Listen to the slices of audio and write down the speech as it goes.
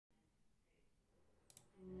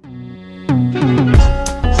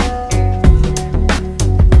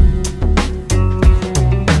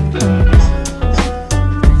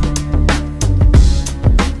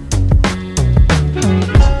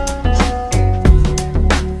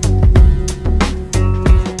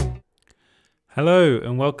Hello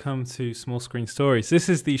and welcome to Small Screen Stories. This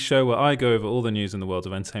is the show where I go over all the news in the world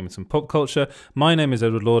of entertainment and pop culture. My name is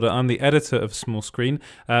Edward Lauder. I'm the editor of Small Screen.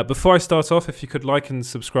 Before I start off, if you could like and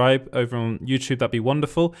subscribe over on YouTube, that'd be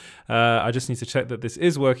wonderful. I just need to check that this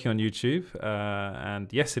is working on YouTube.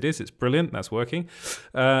 And yes, it is. It's brilliant. That's working.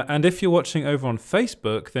 And if you're watching over on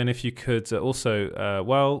Facebook, then if you could also,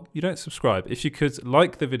 well, you don't subscribe. If you could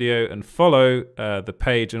like the video and follow the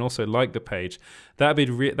page and also like the page, that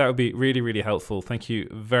would be really, really helpful. Thank you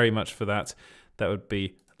very much for that. That would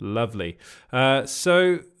be lovely.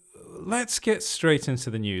 So let's get straight into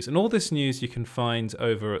the news. And all this news you can find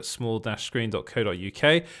over at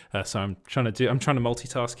small-screen.co.uk. So I'm trying to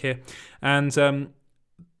multitask here. And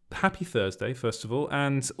happy Thursday, first of all.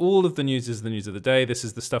 And all of the news is the news of the day. This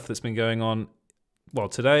is the stuff that's been going on, well,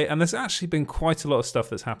 today. And there's actually been quite a lot of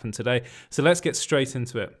stuff that's happened today. So let's get straight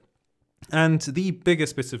into it. And the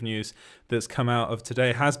biggest bit of news that's come out of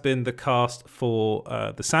today has been the cast for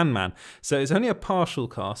the Sandman. So it's only a partial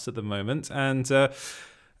cast at the moment, and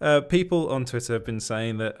people on Twitter have been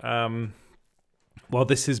saying that, well,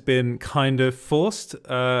 this has been kind of forced.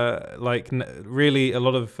 Really, a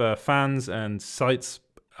lot of fans and sites,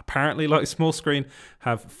 apparently like Small Screen,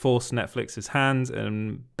 have forced Netflix's hand,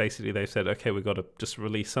 and basically they've said, okay, we've got to just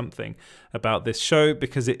release something about this show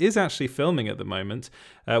because it is actually filming at the moment.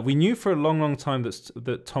 We knew for a long time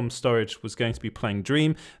that Tom Sturridge was going to be playing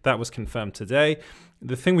Dream. That was confirmed today.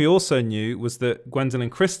 The thing we also knew was that Gwendoline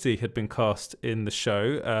Christie had been cast in the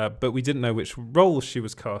show, but we didn't know which role she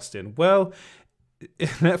was cast in. Well,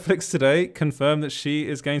 Netflix today confirmed that she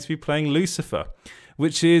is going to be playing Lucifer,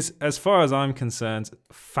 which is, as far as I'm concerned,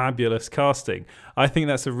 fabulous casting. I think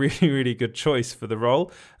that's a really, really good choice for the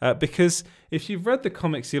role, because if you've read the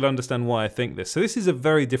comics, you'll understand why I think this. So this is a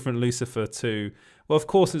very different Lucifer to, well, of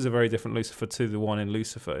course it's a very different Lucifer to the one in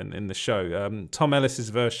Lucifer in the show. Tom Ellis's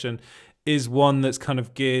version is one that's kind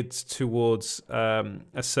of geared towards a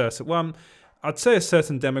certain, well, I'd say a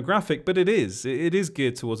certain demographic, but it is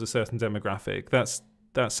geared towards a certain demographic. That's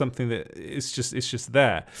something that it's just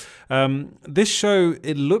there. This show,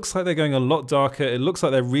 it looks like they're going a lot darker. It looks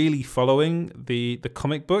like they're really following the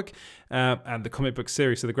comic book and the comic book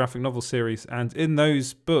series, so the graphic novel series. And in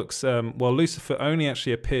those books, well, Lucifer only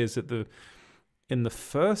actually appears in the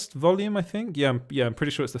first volume, I think. Yeah, I'm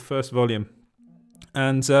pretty sure it's the first volume.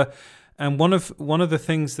 And one of the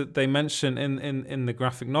things that they mention in the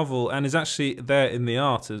graphic novel, and is actually there in the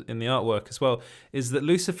artwork as well, is that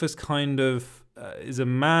Lucifer's kind of is a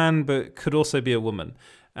man, but could also be a woman,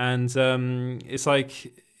 and it's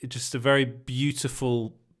like just a very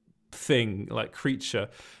beautiful thing, like creature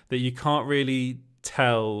that you can't really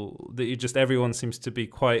tell, that everyone seems to be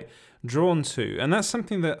quite drawn to, and that's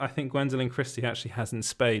something that I think Gwendoline Christie actually has in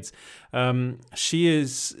spades.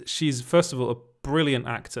 She's first of all a brilliant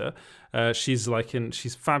actor. She's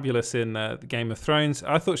fabulous in Game of Thrones.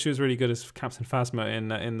 I thought she was really good as Captain Phasma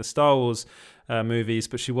in the Star Wars movies,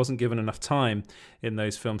 but she wasn't given enough time in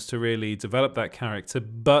those films to really develop that character.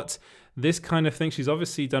 But this kind of thing, she's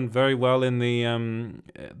obviously done very well in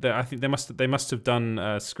I think they must have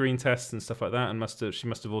done screen tests and stuff like that, and she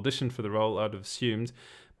must have auditioned for the role, I'd have assumed.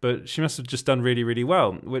 But she must have just done really, really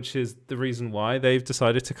well, which is the reason why they've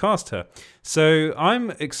decided to cast her. So I'm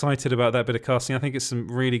excited about that bit of casting. I think it's some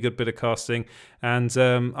really good bit of casting. And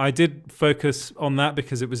I did focus on that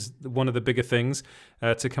because it was one of the bigger things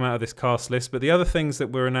to come out of this cast list. But the other things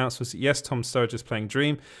that were announced was, yes, Tom Sturridge is playing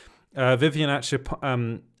Dream. Vivian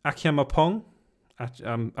Akyemopong.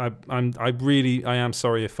 I am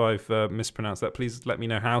sorry if I've mispronounced that. Please let me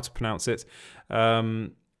know how to pronounce it.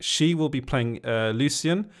 She will be playing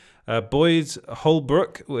Lucian. Boyd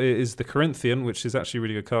Holbrook is the Corinthian, which is actually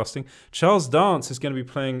really good casting. Charles Dance is going to be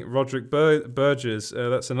playing Roderick Burgess.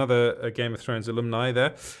 That's another Game of Thrones alumni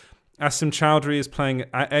there. Asim Chowdhury is playing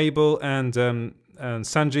Abel, and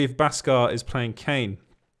Sanjeev Bhaskar is playing Cain.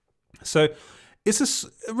 So it's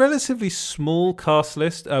a relatively small cast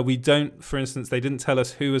list. For instance, they didn't tell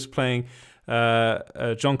us who was playing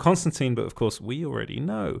John Constantine, but of course we already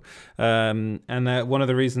know. And one of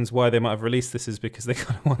the reasons why they might have released this is because they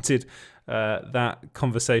kind of wanted that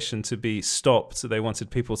conversation to be stopped. So they wanted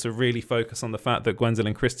people to really focus on the fact that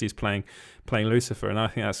Gwendoline Christie is playing Lucifer, and I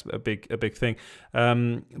think that's a big thing.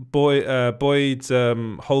 Boyd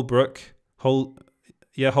Holbrook,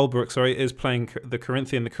 is playing the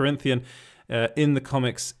Corinthian. The Corinthian in the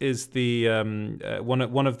comics is the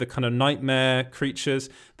one of the kind of nightmare creatures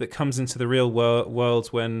that comes into the real world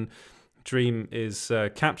when Dream is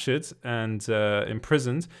captured and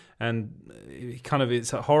imprisoned, and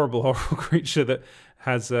it's a horrible creature that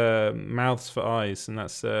has mouths for eyes, and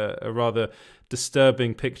that's a rather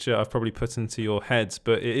disturbing picture I've probably put into your heads.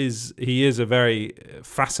 But he is a very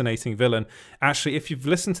fascinating villain. Actually, if you've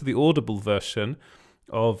listened to the Audible version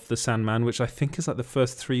of the Sandman, which I think is like the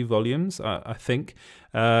first 3 volumes, I think,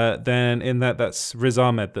 then in that's Riz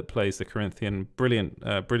Ahmed that plays the Corinthian.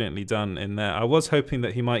 Brilliantly done in there. I was hoping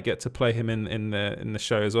that he might get to play him in the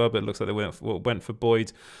show as well, but it looks like they went for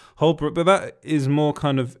Boyd Holbrook. But that is more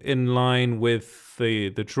kind of in line with the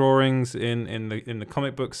drawings in the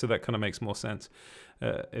comic book, so that kind of makes more sense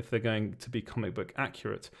if they're going to be comic book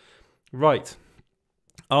accurate. Right.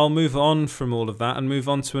 I'll move on from all of that and move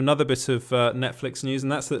on to another bit of Netflix news,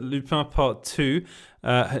 and that's that Lupin Part 2,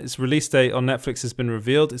 its release date on Netflix has been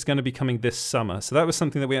revealed. It's going to be coming this summer. So that was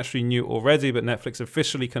something that we actually knew already, but Netflix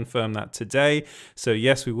officially confirmed that today. So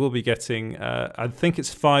yes, we will be getting, I think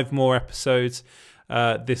it's 5 more episodes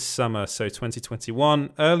this summer, so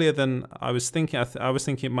 2021. Earlier than I was thinking. I was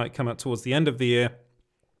thinking it might come out towards the end of the year,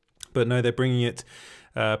 but no, they're bringing it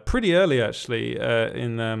pretty early actually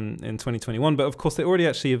in 2021. But of course they already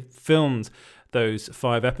actually have filmed those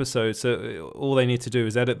 5 episodes, so all they need to do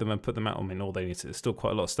is edit them and put them out. I mean, there's still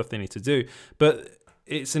quite a lot of stuff they need to do, but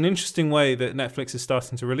it's an interesting way that Netflix is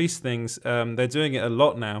starting to release things. They're doing it a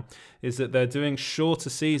lot now, is that they're doing shorter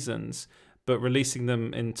seasons but releasing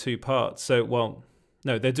them in 2 parts.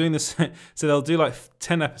 No, they're doing this. So they'll do like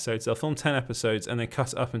 10 episodes. They'll film 10 episodes and then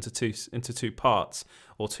cut it up into two parts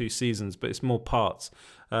or 2 seasons, but it's more parts.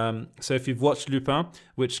 So if you've watched Lupin,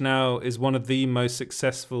 which now is one of the most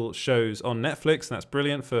successful shows on Netflix, and that's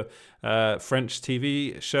brilliant for French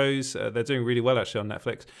TV shows. They're doing really well actually on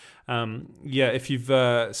Netflix. If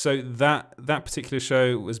you've so that particular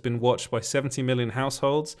show has been watched by 70 million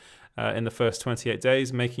households in the first 28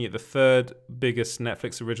 days, making it the 3rd biggest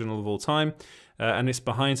Netflix original of all time. And it's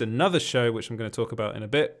behind another show, which I'm going to talk about in a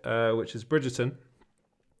bit, which is Bridgerton.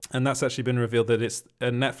 And that's actually been revealed that it's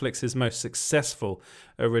Netflix's most successful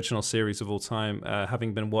original series of all time,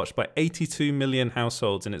 having been watched by 82 million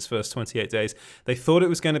households in its first 28 days. They thought it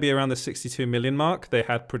was going to be around the 62 million mark. They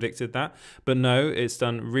had predicted that. But no, it's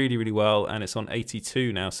done really, really well, and it's on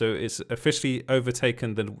 82 now. So it's officially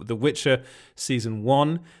overtaken The Witcher Season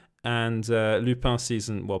 1, and Lupin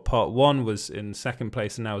Part 1 was in 2nd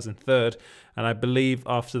place and now is in 3rd. And I believe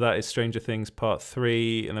after that is Stranger Things Part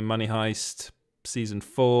 3 and then Money Heist Season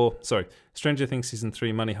 4. Sorry, Stranger Things Season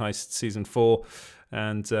 3, Money Heist Season 4.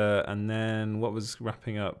 And then what was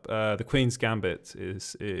wrapping up? The Queen's Gambit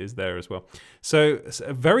is there as well. So it's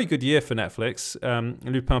a very good year for Netflix.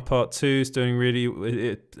 Lupin Part 2 is doing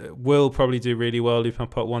it will probably do really well. Lupin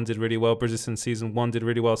Part 1 did really well. Bridgerton Season 1 did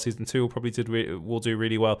really well. Season 2 will do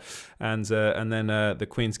really well. And then The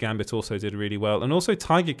Queen's Gambit also did really well. And also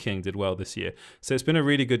Tiger King did well this year. So it's been a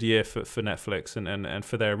really good year for Netflix and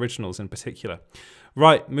for their originals in particular.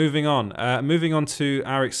 Right, moving on. Moving on to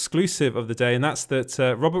our exclusive of the day, and that's that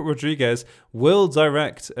Robert Rodriguez will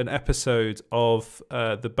direct an episode of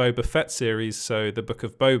the Boba Fett series. So the Book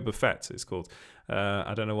of Boba Fett it's called.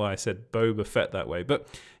 I don't know why I said Boba Fett that way. But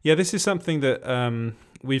yeah, this is something that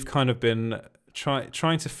we've kind of been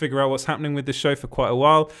trying to figure out what's happening with this show for quite a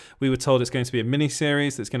while. We were told it's going to be a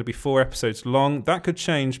mini-series that's going to be 4 episodes long. That could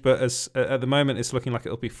change, but at the moment it's looking like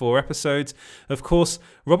it'll be 4 episodes. Of course,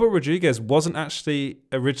 Robert Rodriguez wasn't actually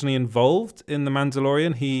originally involved in The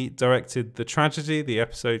Mandalorian. He directed the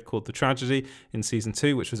episode called The Tragedy in Season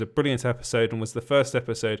 2, which was a brilliant episode and was the first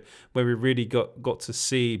episode where we really got to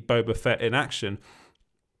see Boba Fett in action.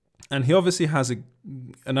 And he obviously has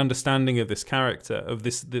an understanding of this character, of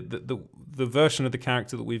the version of the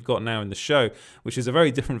character that we've got now in the show, which is a very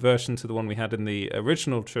different version to the one we had in the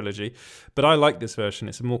original trilogy. But I like this version.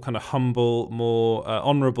 It's a more kind of humble, more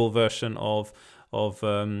honourable version of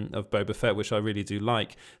Boba Fett, which I really do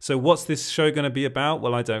like. So what's this show going to be about?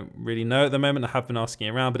 Well, I don't really know at the moment. I have been asking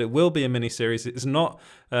around, but it will be a mini-series. It's not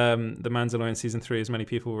The Mandalorian Season 3, as many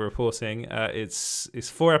people were reporting. It's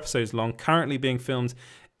 4 episodes long, currently being filmed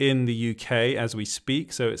in the UK as we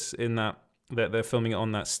speak. So it's in that they're filming it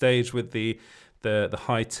on that stage with the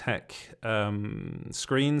high-tech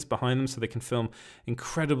screens behind them, so they can film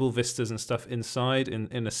incredible vistas and stuff inside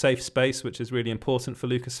in a safe space, which is really important for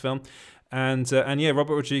Lucasfilm. And yeah,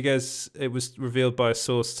 Robert Rodriguez, it was revealed by a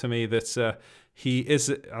source to me that He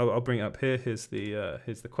is. I'll bring it up here. Here's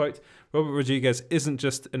the quote. Robert Rodriguez isn't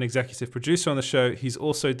just an executive producer on the show. He's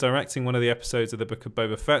also directing one of the episodes of the Book of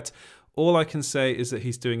Boba Fett. All I can say is that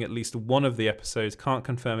he's doing at least one of the episodes. Can't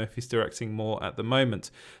confirm if he's directing more at the moment.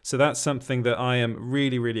 So that's something that I am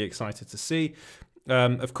really, really excited to see.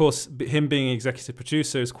 Of course, him being executive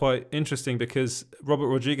producer is quite interesting because Robert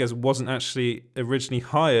Rodriguez wasn't actually originally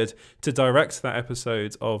hired to direct that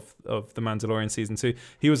episode of The Mandalorian Season 2.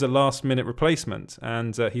 He was a last-minute replacement,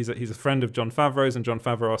 and he's a friend of Jon Favreau's, and Jon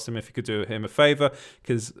Favreau asked him if he could do him a favor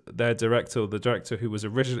because their director, the director who was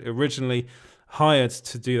originally hired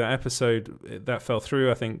to do that episode, that fell through.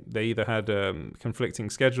 I think they either had conflicting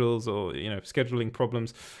schedules or scheduling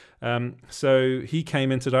problems. So he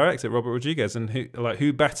came in to direct it, Robert Rodriguez, and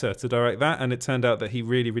who better to direct that? And it turned out that he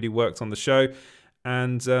really, really worked on the show,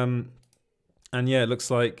 and yeah, it looks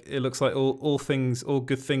like all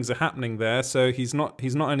good things are happening there. So he's not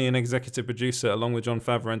only an executive producer along with Jon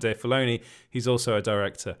Favreau and Dave Filoni, he's also a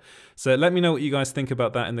director. So let me know what you guys think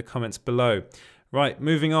about that in the comments below. Right,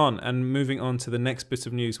 moving on to the next bit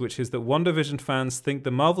of news, which is that WandaVision fans think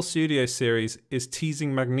the Marvel Studios series is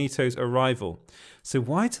teasing Magneto's arrival. So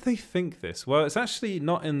why do they think this? Well, it's actually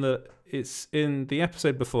not it's in the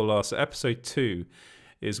episode before last. So episode 2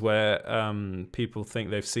 is where people think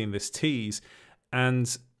they've seen this tease,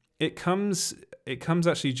 and it comes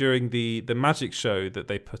actually during the magic show that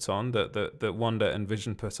they put on, that Wanda and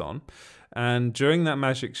Vision put on. And during that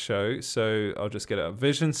magic show, so I'll just get it up,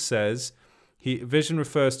 Vision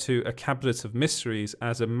refers to a cabinet of mysteries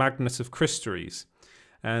as a magnet of crystals,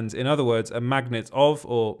 and in other words, a magnet of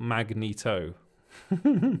or Magneto.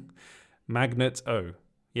 Magneto.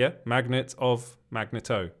 Yeah, magnet of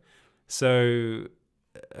Magneto. So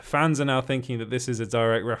fans are now thinking that this is a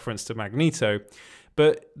direct reference to Magneto,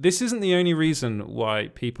 but this isn't the only reason why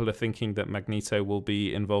people are thinking that Magneto will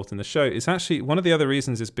be involved in the show. It's actually, one of the other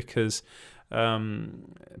reasons is because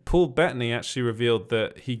Paul Bettany actually revealed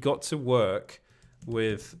that he got to work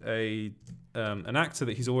with an actor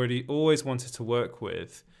that he's always wanted to work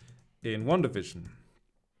with in WandaVision.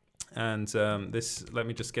 And let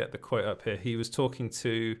me just get the quote up here. He was talking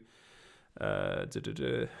to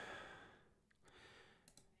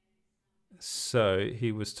So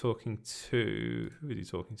he was talking to, who was he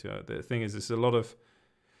talking to? The thing is, there's a lot of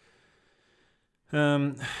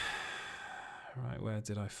right, where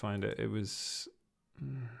did I find it? It was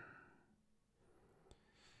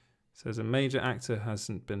says a major actor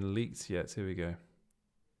hasn't been leaked yet. Here we go.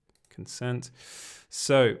 Consent.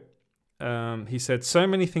 So he said, so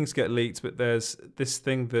many things get leaked, but there's this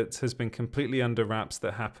thing that has been completely under wraps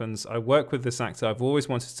that happens. I work with this actor I've always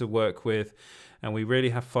wanted to work with, and we really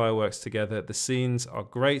have fireworks together. The scenes are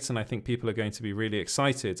great, and I think people are going to be really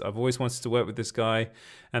excited. I've always wanted to work with this guy,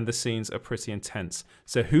 and the scenes are pretty intense.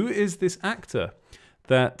 So who is this actor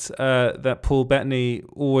that Paul Bettany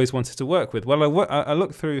always wanted to work with? Well, I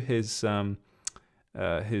looked through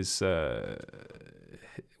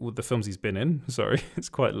the films he's been in. Sorry, it's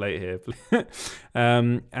quite late here.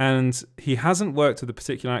 And he hasn't worked with a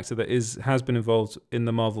particular actor that has been involved in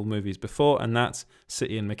the Marvel movies before, and that's Sir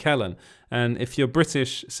Ian McKellen. And if you're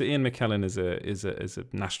British, Sir Ian McKellen is a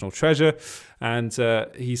national treasure, and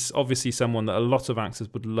he's obviously someone that a lot of actors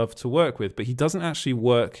would love to work with. But he doesn't actually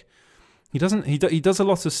work. He does a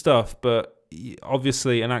lot of stuff, but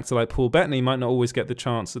obviously an actor like Paul Bettany might not always get the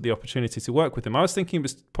chance or the opportunity to work with him. I was thinking it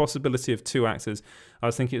was a possibility of two actors. I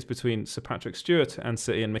was thinking it's between Sir Patrick Stewart and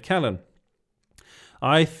Sir Ian McKellen.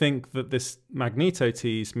 I think that this Magneto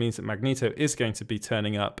tease means that Magneto is going to be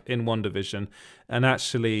turning up in WandaVision, and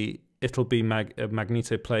actually it'll be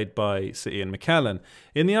Magneto played by Sir Ian McKellen.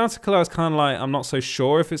 In the article I was kind of like, I'm not so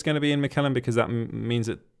sure if it's going to be Ian McKellen, because that means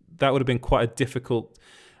that would have been quite a difficult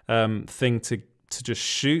thing to just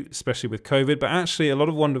shoot, especially with COVID. But actually a lot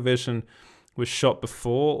of WandaVision was shot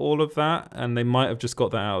before all of that, and they might have just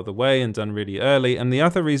got that out of the way and done really early. And the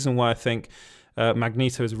other reason why I think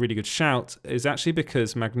Magneto is a really good shout is actually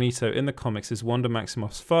because Magneto in the comics is Wanda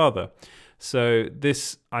Maximoff's father. So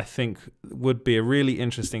this, I think, would be a really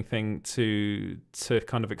interesting thing to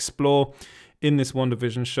kind of explore in this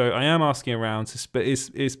WandaVision show. I am asking around, but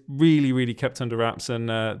it's really, really kept under wraps,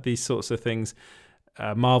 and these sorts of things,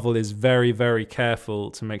 Marvel is very, very careful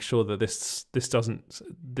to make sure that this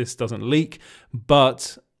doesn't leak.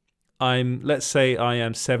 But let's say I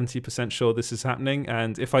am 70% sure this is happening,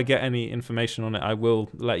 and if I get any information on it, I will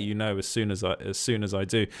let you know as soon as I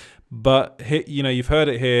do. But you've heard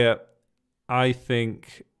it here. I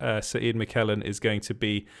think Sir Ian McKellen is going to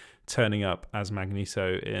be turning up as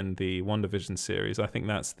Magneto in the WandaVision series. I think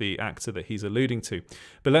that's the actor that he's alluding to.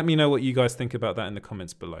 But let me know what you guys think about that in the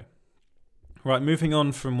comments below. Right, moving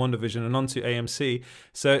on from WandaVision and on to AMC.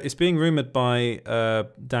 So it's being rumored by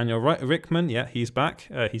Daniel Rickman, yeah, he's back.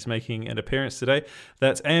 He's making an appearance today.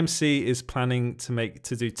 That AMC is planning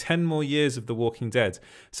to do 10 more years of The Walking Dead.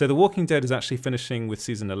 So The Walking Dead is actually finishing with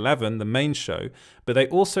season 11, the main show, but they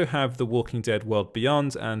also have The Walking Dead World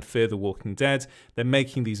Beyond and Fear the Walking Dead. They're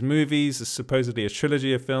making these movies, supposedly a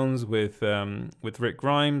trilogy of films with Rick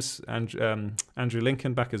Grimes and Andrew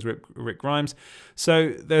Lincoln back as Rick Grimes. So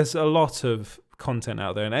there's a lot of content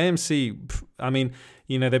out there, and AMC, I mean,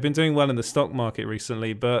 you know, they've been doing well in the stock market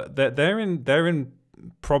recently, but they're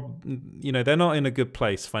not in a good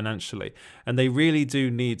place financially, and they really do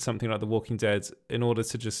need something like The Walking Dead in order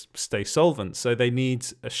to just stay solvent. So they need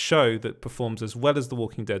a show that performs as well as The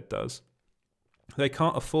Walking Dead does. They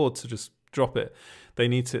can't afford to just drop it. They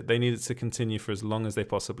need it to continue for as long as they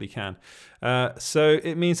possibly can. So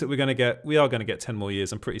it means that we are going to get 10 more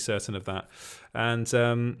years. I'm pretty certain of that.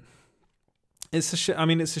 And it's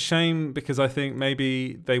a shame because I think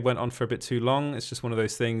maybe they went on for a bit too long. It's just one of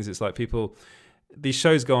those things. It's like these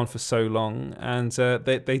shows go on for so long, and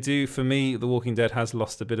they do. For me, The Walking Dead has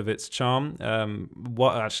lost a bit of its charm.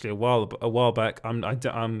 Actually, a while back,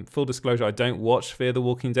 I'm full disclosure, I don't watch Fear the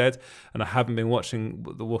Walking Dead, and I haven't been watching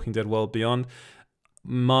The Walking Dead World Beyond.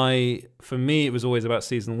 For me, it was always about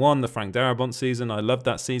season 1, the Frank Darabont season. I loved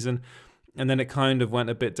that season. And then it kind of went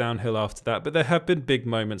a bit downhill after that. But there have been big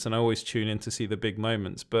moments, and I always tune in to see the big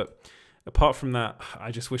moments. But apart from that,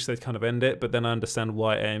 I just wish they'd kind of end it. But then I understand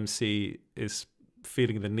why AMC is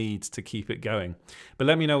feeling the need to keep it going. But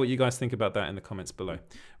let me know what you guys think about that in the comments below.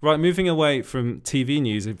 Right, moving away from TV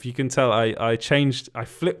news. If you can tell, I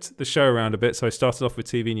flipped the show around a bit. So I started off with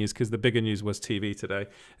TV news because the bigger news was TV today,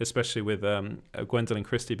 especially with Gwendoline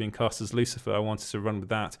Christie being cast as Lucifer. I wanted to run with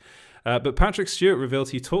that. But Patrick Stewart revealed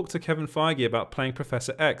he talked to Kevin Feige about playing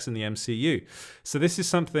Professor X in the MCU. So this is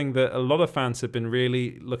something that a lot of fans have been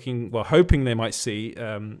really hoping they might see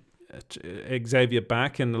Xavier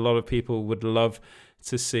back, and a lot of people would love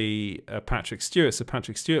to see Patrick Stewart. So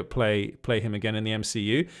Patrick Stewart play him again in the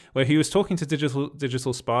MCU, where he was talking to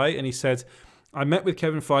Digital Spy, and he said, "I met with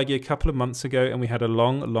Kevin Feige a couple of months ago, and we had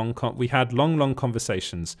long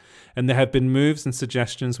conversations, and there have been moves and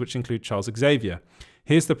suggestions which include Charles Xavier.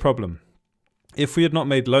 Here's the problem. If we had not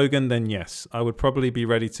made Logan, then yes, I would probably be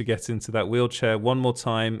ready to get into that wheelchair one more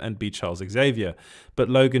time and be Charles Xavier. But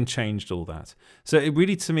Logan changed all that." So it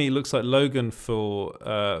really, to me, looks like Logan for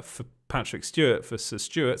Patrick Stewart, for Sir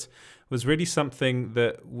Stewart, was really something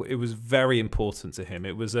that it was very important to him.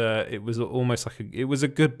 It was almost like it was a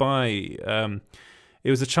goodbye. It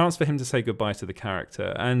was a chance for him to say goodbye to the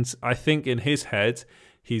character, and I think in his head,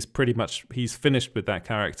 he's finished with that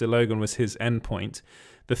character. Logan was his end point.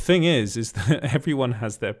 The thing is that everyone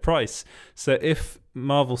has their price. So if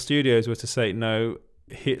Marvel Studios were to say, no,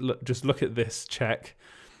 just look at this check,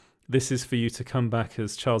 this is for you to come back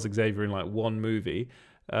as Charles Xavier in like one movie,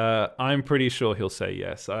 I'm pretty sure he'll say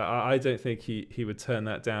yes. I don't think he would turn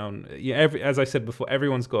that down. Yeah, as I said before,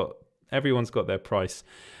 everyone's got their price.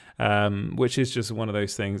 Which is just one of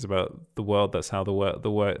those things about the world. That's how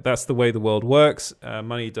that's the way the world works.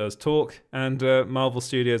 Money does talk, and Marvel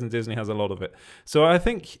Studios and Disney has a lot of it. So I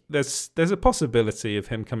think there's a possibility of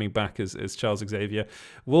him coming back as Charles Xavier.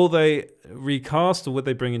 Will they recast, or would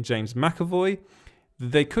they bring in James McAvoy?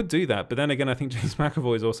 They could do that, but then again, I think James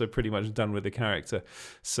McAvoy is also pretty much done with the character.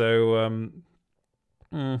 So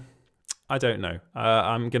I don't know.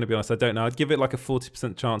 I'm going to be honest. I don't know. I'd give it like a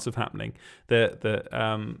 40% chance of happening that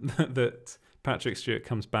Patrick Stewart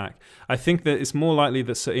comes back. I think that it's more likely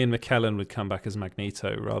that Sir Ian McKellen would come back as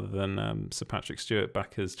Magneto rather than Sir Patrick Stewart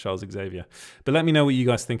back as Charles Xavier. But let me know what you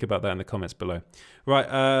guys think about that in the comments below. Right,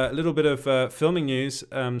 a little bit of filming news.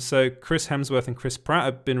 So Chris Hemsworth and Chris Pratt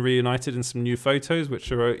have been reunited in some new photos, which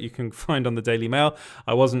you can find on the Daily Mail.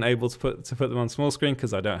 I wasn't able to put them on small screen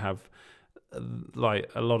because I don't have I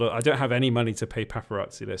don't have any money to pay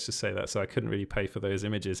paparazzi, let's just say that, so I couldn't really pay for those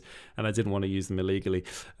images, and I didn't want to use them illegally,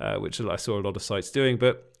 which I saw a lot of sites doing.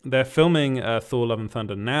 But they're filming Thor Love and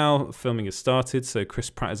Thunder now. Filming has started, so Chris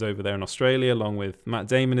Pratt is over there in Australia, along with Matt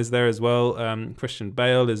Damon is there as well. Christian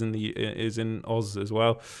Bale is in Oz as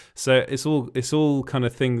well. So it's all kind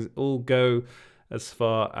of things all go as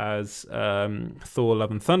far as Thor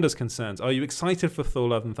Love and Thunder is concerned. Are you excited for Thor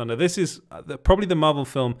Love and Thunder? This is probably the Marvel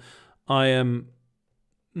film I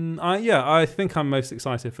think I'm most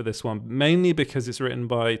excited for this one, mainly because it's written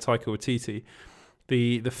by Taika Waititi.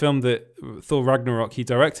 The film that Thor Ragnarok he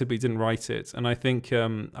directed, but he didn't write it. And I think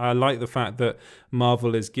I like the fact that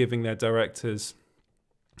Marvel is giving their directors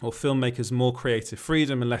or filmmakers more creative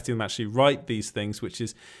freedom and letting them actually write these things, which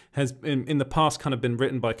has in the past kind of been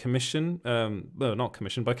written by commission, well, not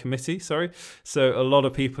commission, by committee, sorry. So a lot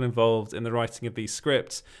of people involved in the writing of these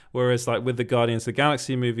scripts, whereas like with the Guardians of the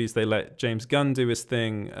Galaxy movies, they let James Gunn do his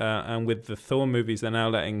thing, and with the Thor movies, they're now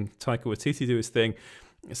letting Taika Waititi do his thing.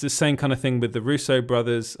 It's the same kind of thing with the Russo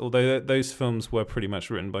brothers, although those films were pretty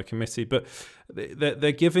much written by committee, but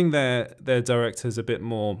they're giving their directors a bit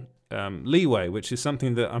more leeway, which is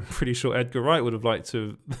something that I'm pretty sure Edgar Wright would have liked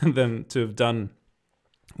them to have done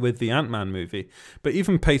with the Ant-Man movie. But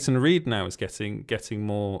even Peyton Reed now is getting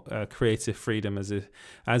more creative freedom,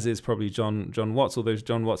 as is probably John Watts, although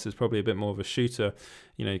John Watts is probably a bit more of a shooter.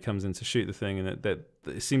 You know, he comes in to shoot the thing, and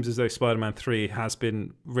it seems as though Spider-Man 3 has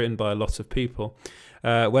been written by a lot of people.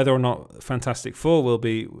 Whether or not Fantastic Four will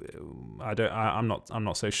be, I'm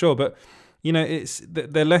not so sure, but you know,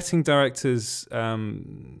 they're letting directors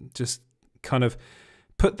just kind of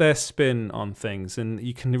put their spin on things, and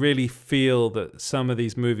you can really feel that some of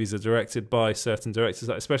these movies are directed by certain directors,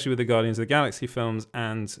 like especially with the Guardians of the Galaxy films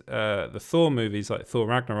and the Thor movies, like Thor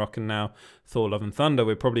Ragnarok and now Thor Love and Thunder.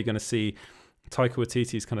 We're probably going to see Taika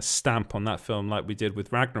Waititi's kind of stamp on that film like we did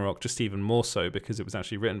with Ragnarok, just even more so because it was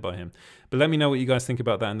actually written by him. But let me know what you guys think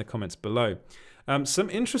about that in the comments below. Some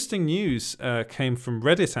interesting news came from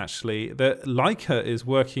Reddit, actually, that Leica is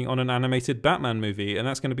working on an animated Batman movie, and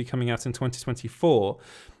that's going to be coming out in 2024.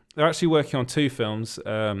 They're actually working on two films,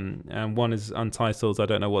 and one is untitled. I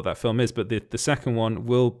don't know what that film is, but the second one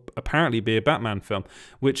will apparently be a Batman film,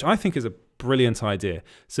 which I think is a brilliant idea.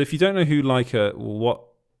 So if you don't know who Leica,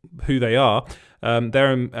 who they are,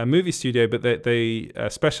 they're a movie studio, but they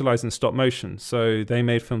specialize in stop motion. So they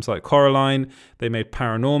made films like Coraline, they made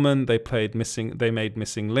Paranorman, they made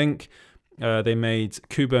Missing Link, they made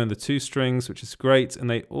Kubo and the Two Strings, which is great, and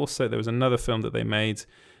there was another film that they made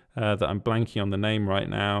that I'm blanking on the name right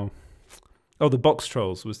now. Oh, The Box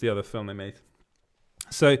Trolls was the other film they made.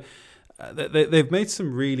 So they've made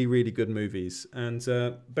some really, really good movies, and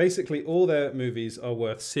basically all their movies are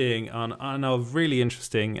worth seeing and are really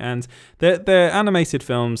interesting. And they're animated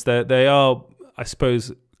films. They are, I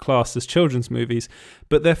suppose, classed as children's movies,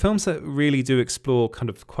 but they're films that really do explore kind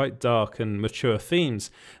of quite dark and mature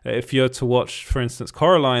themes. If you're to watch, for instance,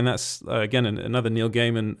 Coraline, that's again another Neil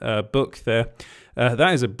Gaiman book there.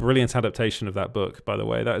 That is a brilliant adaptation of that book, by the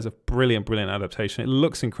way. That is a brilliant adaptation. It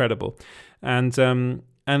looks incredible, and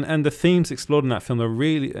the themes explored in that film are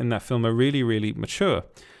really mature.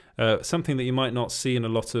 Something that you might not see in a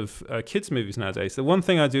lot of kids movies nowadays. The one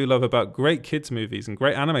thing I do love about great kids movies and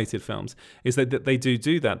great animated films is that they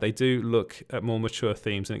do that. They do look at more mature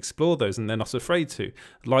themes and explore those, and they're not afraid to.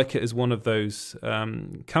 Leica is one of those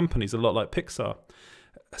companies, a lot like Pixar.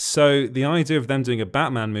 So the idea of them doing a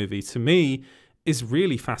Batman movie, to me, is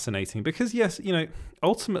really fascinating because, yes, you know,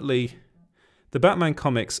 ultimately the Batman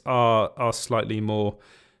comics are slightly more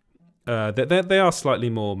they are slightly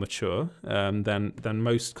more mature than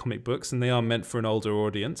most comic books, and they are meant for an older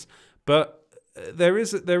audience. But there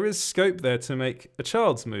is scope there to make a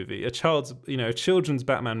child's movie, a children's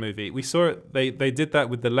Batman movie. We saw it. They did that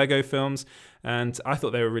with the Lego films, and I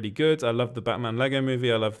thought they were really good. I loved the Batman Lego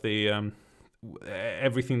movie. I loved the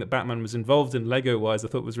everything that Batman was involved in Lego wise. I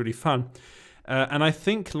thought was really fun. And I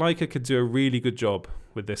think Leica could do a really good job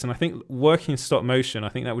with this. And I think working in stop motion, I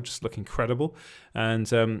think that would just look incredible and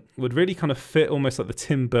would really kind of fit almost like the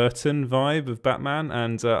Tim Burton vibe of Batman.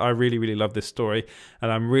 And I really love this story.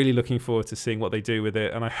 And I'm really looking forward to seeing what they do with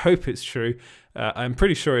it. And I hope it's true. I'm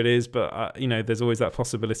pretty sure it is, but you know, there's always that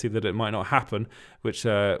possibility that it might not happen, which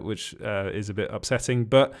is a bit upsetting.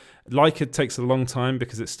 But Leica takes a long time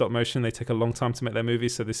because it's stop motion. They take a long time to make their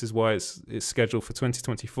movies. So this is why it's scheduled for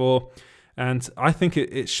 2024. And I think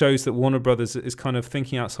it shows that Warner Brothers is kind of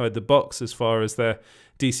thinking outside the box as far as their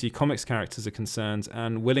DC Comics characters are concerned,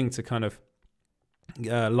 and willing to kind of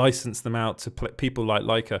license them out to people like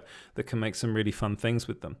Leica that can make some really fun things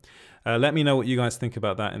with them. Let me know what you guys think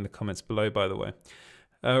about that in the comments below, by the way.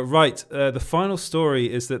 The final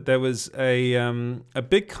story is that there was a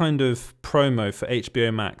big kind of promo for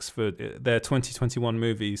HBO Max for their 2021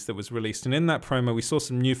 movies that was released, and in that promo we saw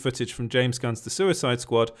some new footage from James Gunn's The Suicide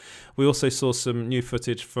Squad. We also saw some new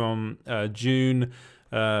footage from June.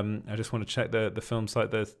 I just want to check the films,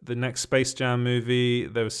 like the next Space Jam movie.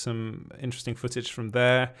 There was some interesting footage from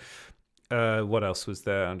there. What else was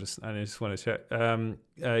there? I just want to check.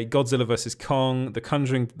 Godzilla vs. Kong, The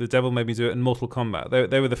Conjuring, The Devil Made Me Do It, and Mortal Kombat.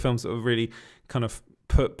 They were the films that were really kind of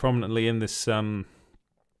put prominently in this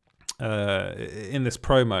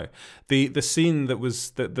promo. The scene that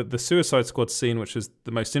was the Suicide Squad scene, which was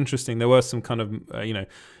the most interesting. There were some kind of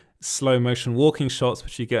slow motion walking shots,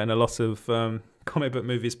 which you get in a lot of comic book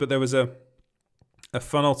movies, but there was a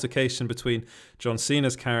fun altercation between John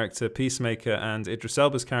Cena's character, Peacemaker, and Idris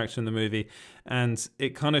Elba's character in the movie. And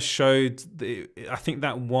it kind of showed, I think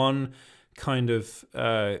that one kind of,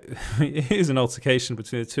 it is an altercation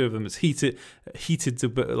between the two of them. It's heated to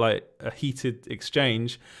like a heated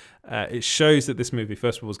exchange. It shows that this movie,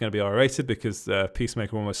 first of all, is going to be R-rated because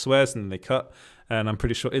Peacemaker almost swears and then they cut. And I'm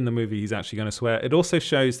pretty sure in the movie he's actually going to swear. It also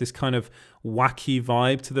shows this kind of wacky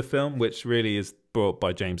vibe to the film, which really is brought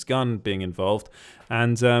by James Gunn being involved.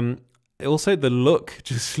 And also the look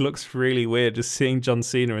just looks really weird, just seeing John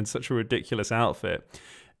Cena in such a ridiculous outfit.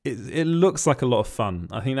 It looks like a lot of fun.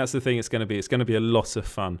 I think that's the thing it's going to be. It's going to be a lot of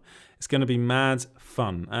fun. It's going to be mad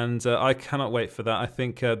fun. And I cannot wait for that. I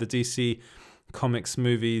think the DC Comics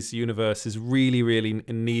movies universe is really, really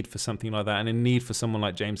in need for something like that, and in need for someone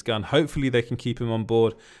like James Gunn. Hopefully they can keep him on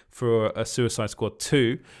board for a Suicide Squad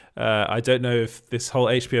 2. I don't know if this whole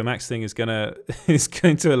HBO Max thing is going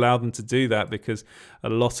to allow them to do that, because a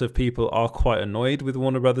lot of people are quite annoyed with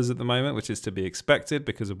Warner Brothers at the moment, which is to be expected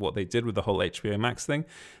because of what they did with the whole HBO Max thing.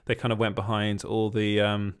 They kind of went behind all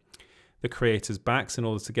the creators' backs in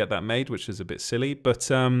order to get that made, which is a bit silly. But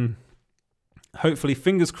hopefully,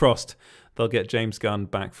 fingers crossed, they'll get James Gunn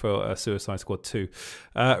back for Suicide Squad 2.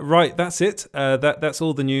 Right, that's it. That's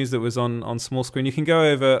all the news that was on Small Screen. You can go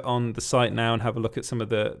over on the site now and have a look at some of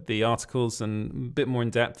the articles and a bit more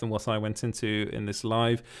in depth than what I went into in this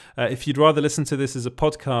live. If you'd rather listen to this as a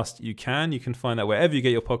podcast, you can. You can find that wherever you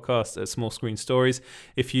get your podcast at Small Screen Stories.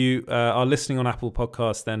 If you are listening on Apple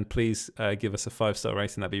Podcasts, then please give us a 5-star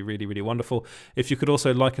rating. That'd be really, really wonderful. If you could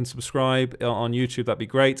also like and subscribe on YouTube, that'd be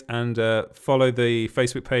great. And follow the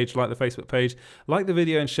Facebook page, like the Facebook page, like the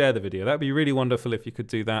video and share the video. That'd be really wonderful if you could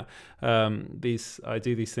do that. I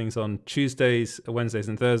do these things on Tuesdays, Wednesdays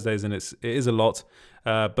and Thursdays, and it is a lot,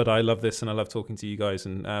 but I love this and I love talking to you guys,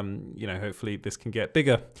 and hopefully this can get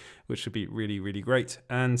bigger, which would be really, really great.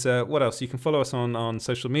 And what else? You can follow us on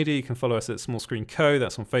social media. You can follow us at Small Screen Co.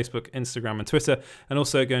 That's on Facebook, Instagram and Twitter, and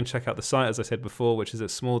also go and check out the site, as I said before, which is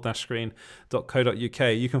at small-screen.co.uk.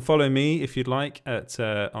 You can follow me if you'd like at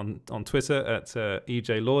on Twitter at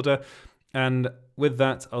EJ Lauder. And with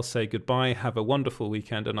that, I'll say goodbye. Have a wonderful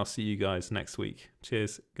weekend, and I'll see you guys next week.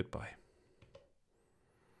 Cheers. Goodbye.